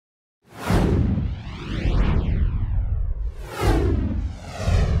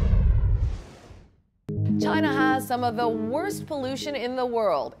China has some of the worst pollution in the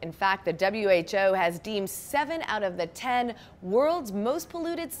world. In fact, the WHO has deemed 7 out of the 10 world's most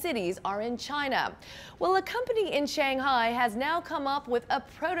polluted cities are in China. Well, a company in Shanghai has now come up with a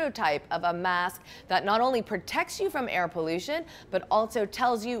prototype of a mask that not only protects you from air pollution, but also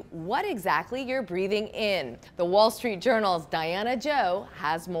tells you what exactly you're breathing in. The Wall Street Journal's Diana Zhou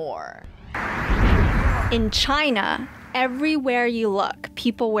has more. In China, everywhere you look,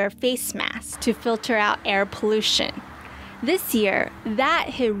 people wear face masks to filter out air pollution. This year, that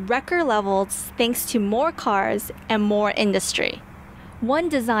hit record levels thanks to more cars and more industry. One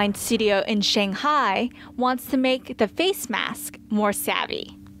design studio in Shanghai wants to make the face mask more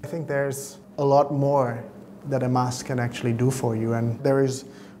savvy. I think there's a lot more that a mask can actually do for you, and there is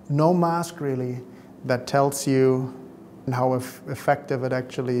no mask really that tells you how effective it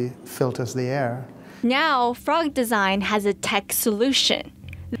actually filters the air. Now, Frog Design has a tech solution.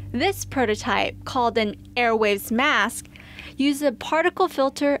 This prototype, called an AirWaves mask, uses a particle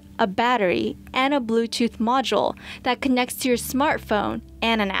filter, a battery, and a Bluetooth module that connects to your smartphone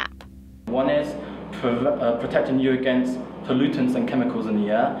and an app. One is protecting you against pollutants and chemicals in the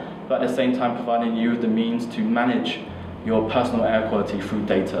air, but at the same time providing you with the means to manage your personal air quality through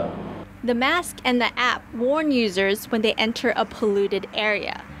data. The mask and the app warn users when they enter a polluted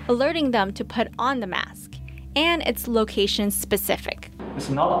area, alerting them to put on the mask, and it's location specific. It's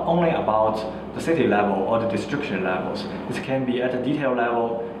not only about the city level or the district levels. It can be at a detail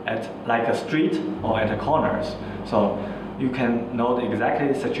level at like a street or at the corners. So you can know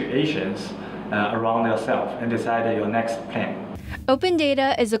exactly situations around yourself and decide your next plan. Open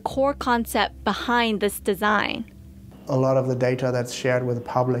data is a core concept behind this design. A lot of the data that's shared with the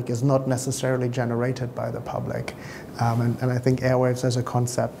public is not necessarily generated by the public. And I think AirWaves as a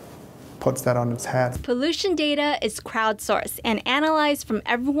concept puts that on its head. Pollution data is crowdsourced and analyzed from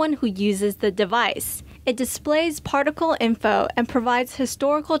everyone who uses the device. It displays particle info and provides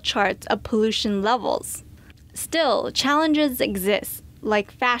historical charts of pollution levels. Still, challenges exist, like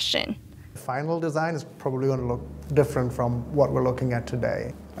fashion. The final design is probably going to look different from what we're looking at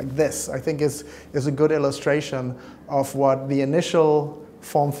today. Like this, I think, is a good illustration of what the initial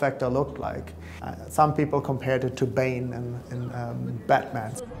form factor looked like. Some people compared it to Bane and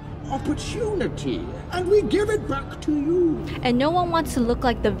Batman. Opportunity, and we give it back to you. And no one wants to look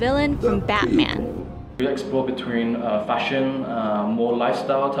like the villain from Batman. We explore between fashion, more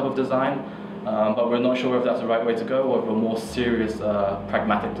lifestyle type of design, but we're not sure if that's the right way to go or if a more serious,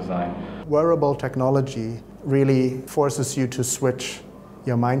 pragmatic design. Wearable technology really forces you to switch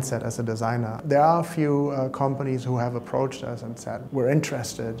your mindset as a designer. There are a few companies who have approached us and said, we're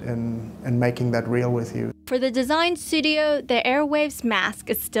interested in making that real with you. For the design studio, the AirWaves mask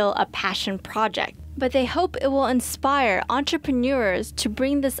is still a passion project, but they hope it will inspire entrepreneurs to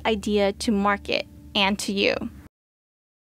bring this idea to market and to you.